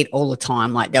 I see it all the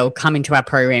time. Like they'll come into our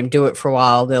program, do it for a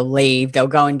while, they'll leave, they'll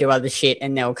go and do other shit,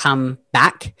 and they'll come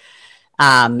back.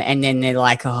 And then they're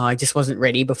like, oh, I just wasn't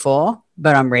ready before,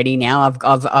 but I'm ready now.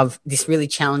 I've this really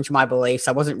challenged my beliefs.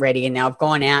 I wasn't ready. And now I've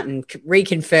gone out and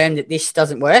reconfirmed that this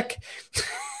doesn't work,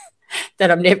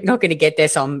 that I'm not going to get there.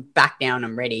 So I'm back now and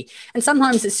I'm ready. And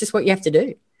sometimes it's just what you have to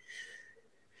do.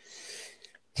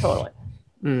 Totally.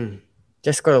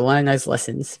 Just got to learn those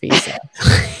lessons for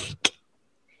yourself.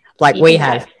 like we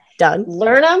have done.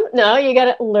 Learn them. No, you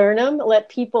got to learn them. Let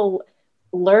people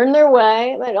learn their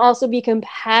way, but also be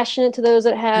compassionate to those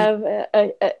that have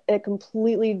a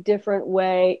completely different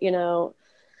way,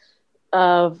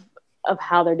 of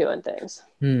how they're doing things.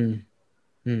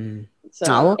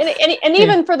 So, and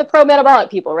even for the pro-metabolic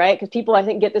people, right? Because people, I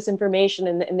think, get this information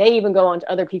and they even go onto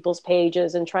other people's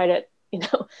pages and try to,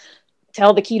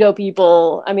 tell the keto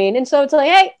people. I mean, and so it's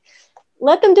like, hey,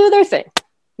 let them do their thing.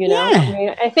 I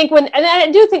mean, I think and I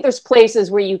do think there's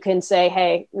places where you can say,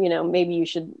 hey, maybe you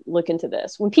should look into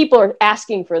this when people are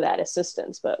asking for that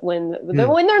assistance. But when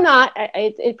they're not,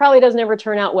 it probably doesn't ever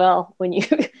turn out well when you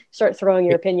start throwing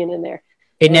your opinion in there.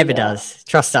 It never does.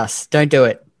 Trust us. Don't do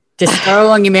it. Just go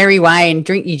along your merry way and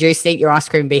drink your juice, eat your ice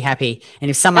cream, be happy. And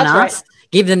if someone asks,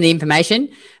 give them the information,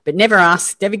 but never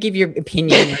ask, never give your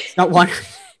opinion. It's not one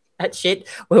that shit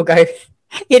will go,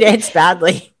 it ends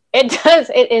badly. It does.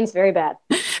 It ends very bad.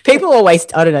 People always,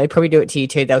 I don't know, probably do it to you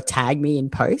too. They'll tag me in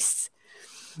posts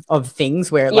of things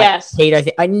where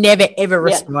keto, I never ever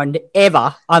respond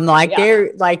ever. I'm like,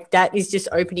 they're like, that is just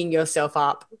opening yourself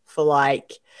up for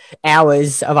like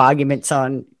hours of arguments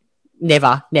on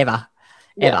never, ever.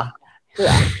 Yeah.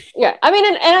 I mean,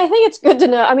 and I think it's good to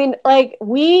know. I mean, like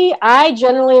I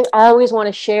generally always want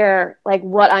to share like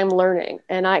what I'm learning,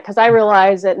 and because I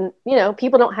realize that,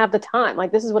 people don't have the time.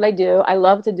 Like, this is what I do. I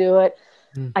love to do it.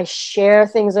 I share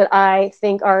things that I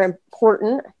think are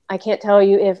important. I can't tell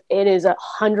you if it is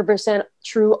 100%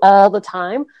 true all the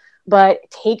time, but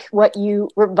take what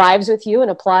vibes with you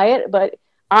and apply it. But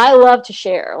I love to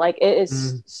share. Like, it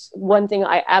is one thing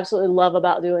I absolutely love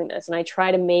about doing this. And I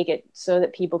try to make it so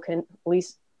that people can at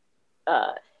least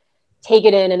take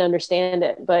it in and understand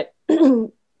it. But,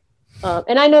 and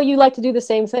I know you like to do the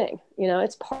same thing.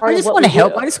 It's part of what we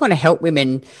do. I just want to help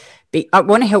women. I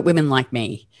want to help women like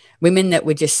me. Women that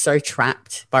were just so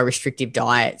trapped by restrictive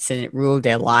diets and it ruled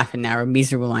their life and they were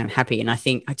miserable and unhappy. And I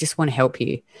think I just want to help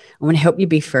you. I want to help you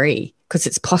be free because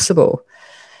it's possible,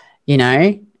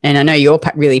 And I know you're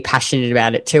really passionate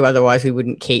about it too. Otherwise, we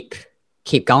wouldn't keep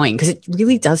going because it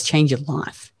really does change your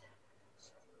life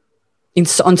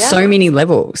on so many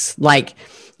levels. Like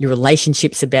your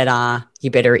relationships are better. You're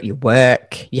better at your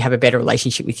work. You have a better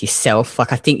relationship with yourself.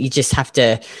 Like I think you just have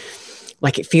to.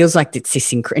 Like it feels like it's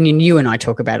this and you and I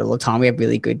talk about it all the time. We have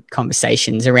really good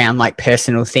conversations around like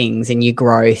personal things and your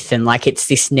growth, and like it's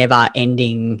this never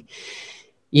ending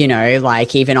You know,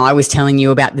 like even I was telling you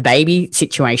about the baby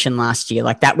situation last year,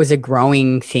 like that was a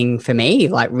growing thing for me.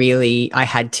 Like really, I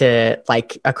had to,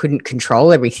 like, I couldn't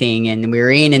control everything, and we were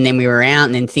in and then we were out,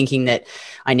 and then thinking that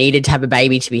I needed to have a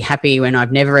baby to be happy when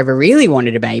I've never ever really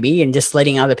wanted a baby, and just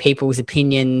letting other people's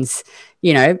opinions,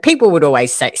 you know, people would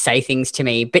always say things to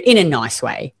me, but in a nice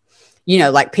way. You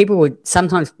know, like people would,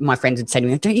 sometimes my friends would say to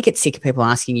me, don't you get sick of people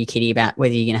asking you, Kitty, about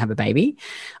whether you're going to have a baby?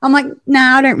 I'm like, no,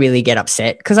 I don't really get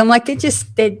upset, because I'm like,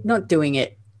 they're not doing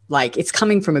it. Like, it's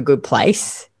coming from a good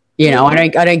place. You know, I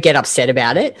don't get upset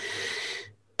about it,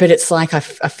 but it's like, I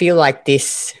feel like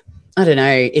this, I don't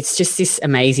know, it's just this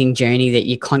amazing journey that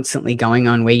you're constantly going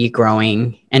on, where you're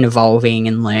growing and evolving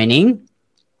and learning.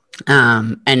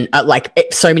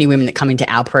 Like so many women that come into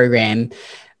our program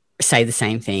say the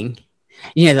same thing.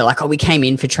 You know, they're like, oh, we came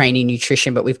in for training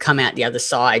nutrition, but we've come out the other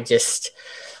side just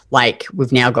like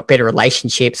we've now got better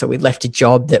relationships, or we've left a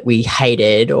job that we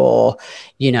hated, or,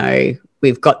 you know,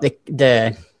 we've got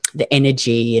the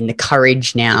energy and the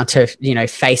courage now to, you know,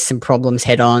 face some problems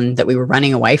head on that we were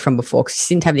running away from before because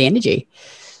we didn't have the energy.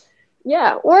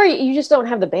 Yeah. Or you just don't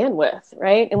have the bandwidth,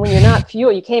 right? And when you're not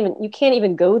fueled, you can't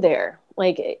even go there.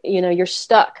 Like, you know, you're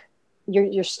stuck.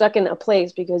 You're stuck in a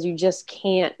place because you just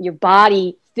can't, your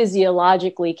body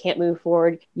physiologically can't move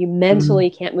forward. You mentally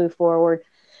can't move forward.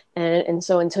 And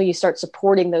so until you start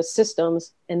supporting those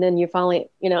systems, and then you finally,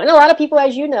 you know, and a lot of people,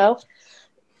 as you know,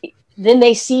 then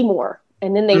they see more,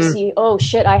 and then they see, oh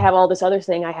shit, I have all this other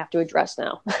thing I have to address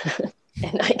now.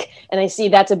 and I see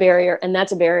that's a barrier, and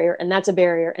that's a barrier, and that's a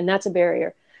barrier, and that's a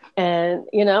barrier. And,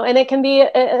 you know, and it can be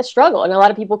a struggle. And a lot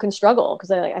of people can struggle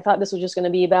because I thought this was just going to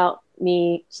be about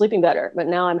me sleeping better. But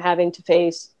now I'm having to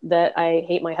face that I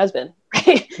hate my husband,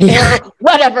 right? Yeah. Or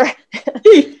whatever,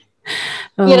 you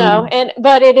know,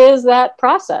 but it is that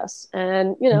process.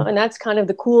 And, you know, and that's kind of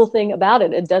the cool thing about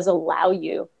it. It does allow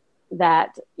you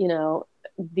that, you know,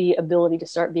 the ability to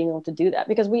start being able to do that,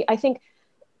 because I think,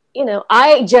 you know,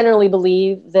 I generally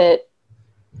believe that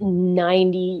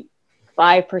 95%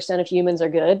 of humans are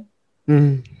good,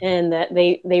 and that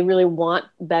they really want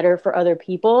better for other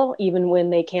people, even when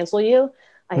they cancel you.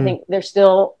 I think they're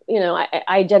still, you know,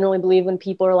 I generally believe when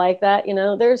people are like that, you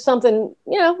know, there's something,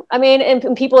 you know, I mean, and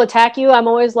when people attack you, I'm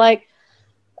always like,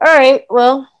 all right,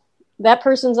 well, that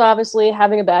person's obviously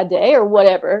having a bad day or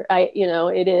whatever. You know,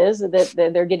 it is that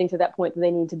they're getting to that point that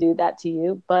they need to do that to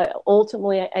you. But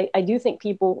ultimately, I do think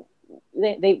people,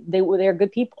 they're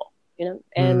good people, you know,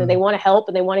 and they want to help,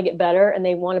 and they want to get better, and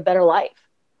they want a better life.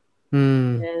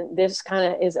 And this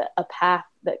kind of is a path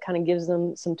that kind of gives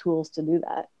them some tools to do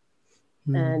that.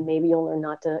 And maybe you'll learn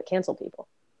not to cancel people.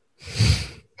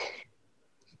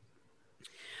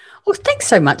 Well, thanks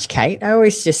so much, Kate. I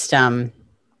always just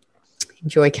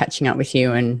enjoy catching up with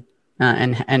you and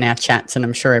our chats, and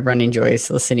I'm sure everyone enjoys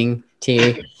listening to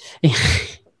you.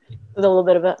 With a little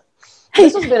bit of it.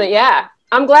 This has been yeah.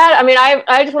 I'm glad. I mean,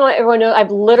 I just want to let everyone know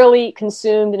I've literally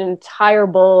consumed an entire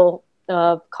bowl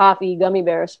of coffee gummy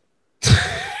bears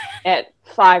at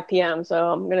 5 p.m. So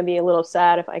I'm going to be a little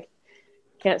sad if I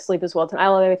can't sleep as well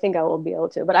tonight. I think I will be able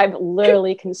to, but I've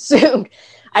literally consumed.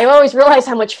 I always realize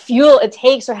how much fuel it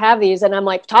takes to have these, and I'm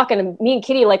like talking to me and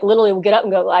Kitty, like literally will get up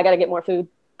and go, I got to get more food.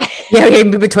 Yeah,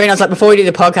 in between, I was like, before we do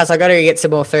the podcast, I got to get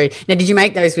some more food. Now, did you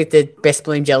make those with the Best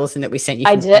Bloom gelatin that we sent you?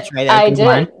 I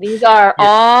did. These are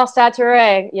all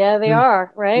Saturday. Yeah, they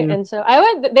are, right? And so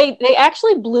they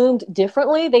actually bloomed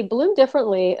differently. They bloom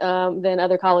differently than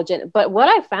other collagen. But what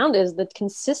I found is the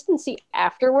consistency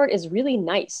afterward is really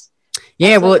nice.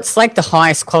 Yeah, well, it's like the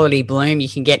highest quality bloom you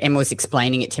can get. Emma was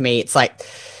explaining it to me. It's like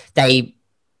they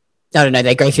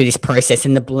go through this process,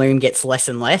 and the bloom gets less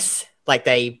and less. Like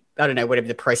I don't know, whatever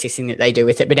the processing that they do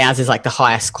with it, but ours is like the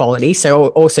highest quality. So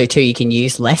also too, you can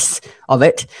use less of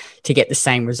it to get the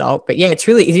same result. But yeah, it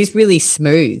is really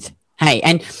smooth. Hey,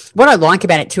 and what I like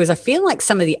about it too is I feel like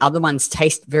some of the other ones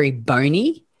taste very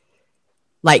bony,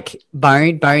 like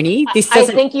bony. This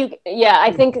doesn't.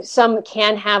 I think some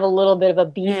can have a little bit of a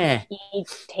beefy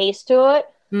taste to it.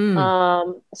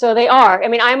 So they are. I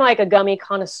mean, I'm like a gummy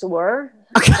connoisseur.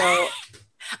 Okay. So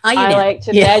I like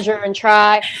to measure and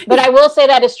try, but I will say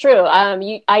that is true.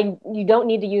 You don't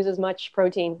need to use as much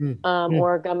protein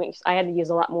or gummies. I had to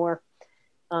use a lot more.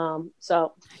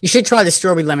 So you should try the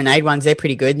strawberry lemonade ones. They're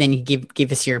pretty good. And then you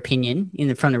give us your opinion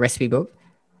from the recipe book.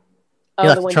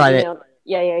 Oh, the one you emailed.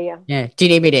 Yeah. Do you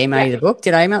need me to email you the book?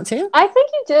 Did I email it to you? I think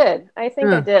you did. I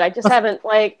did. I just haven't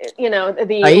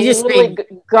the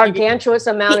gargantuous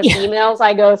amount of emails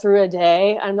I go through a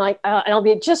day. I'm like, and I'll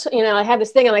be just, I have this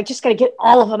thing. I'm like, just got to get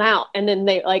all of them out. And then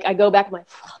I go back, I'm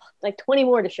like 20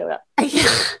 more to show up.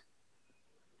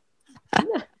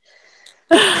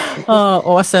 Oh,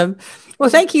 awesome. Well,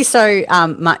 thank you so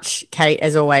much, Kate.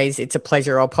 As always, it's a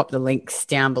pleasure. I'll pop the links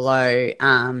down below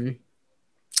to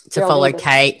follow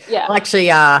Kate. Yeah. I'll actually,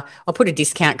 I'll put a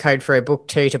discount code for her book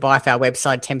too to buy off our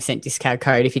website, 10% discount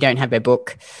code. If you don't have her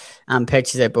book,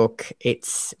 purchase her book.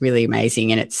 It's really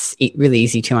amazing and it's really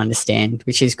easy to understand,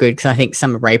 which is good because I think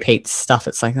some of Ray Peat's stuff,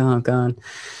 it's like, oh God,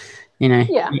 you know.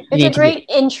 Yeah, it's a great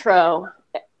intro.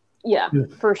 Yeah,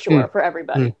 for sure, for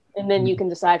everybody. And then you can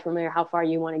decide from there how far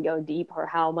you want to go deep or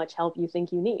how much help you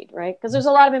think you need, right? Because there's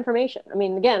a lot of information. I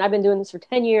mean, again, I've been doing this for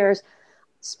 10 years,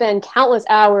 spend countless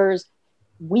hours,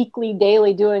 weekly,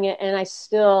 daily doing it, and I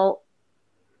still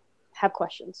have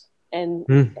questions and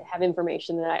have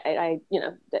information that I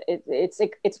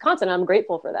it's constant. I'm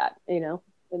grateful for that, you know.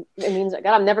 It means that,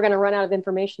 God, I'm never going to run out of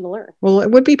information to learn. Well, it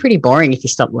would be pretty boring if you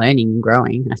stopped learning and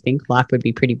growing. I think life would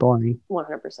be pretty boring.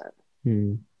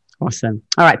 100%. Awesome.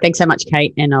 All right. Thanks so much,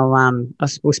 Kate. And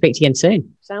we'll speak to you again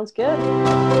soon. Sounds good.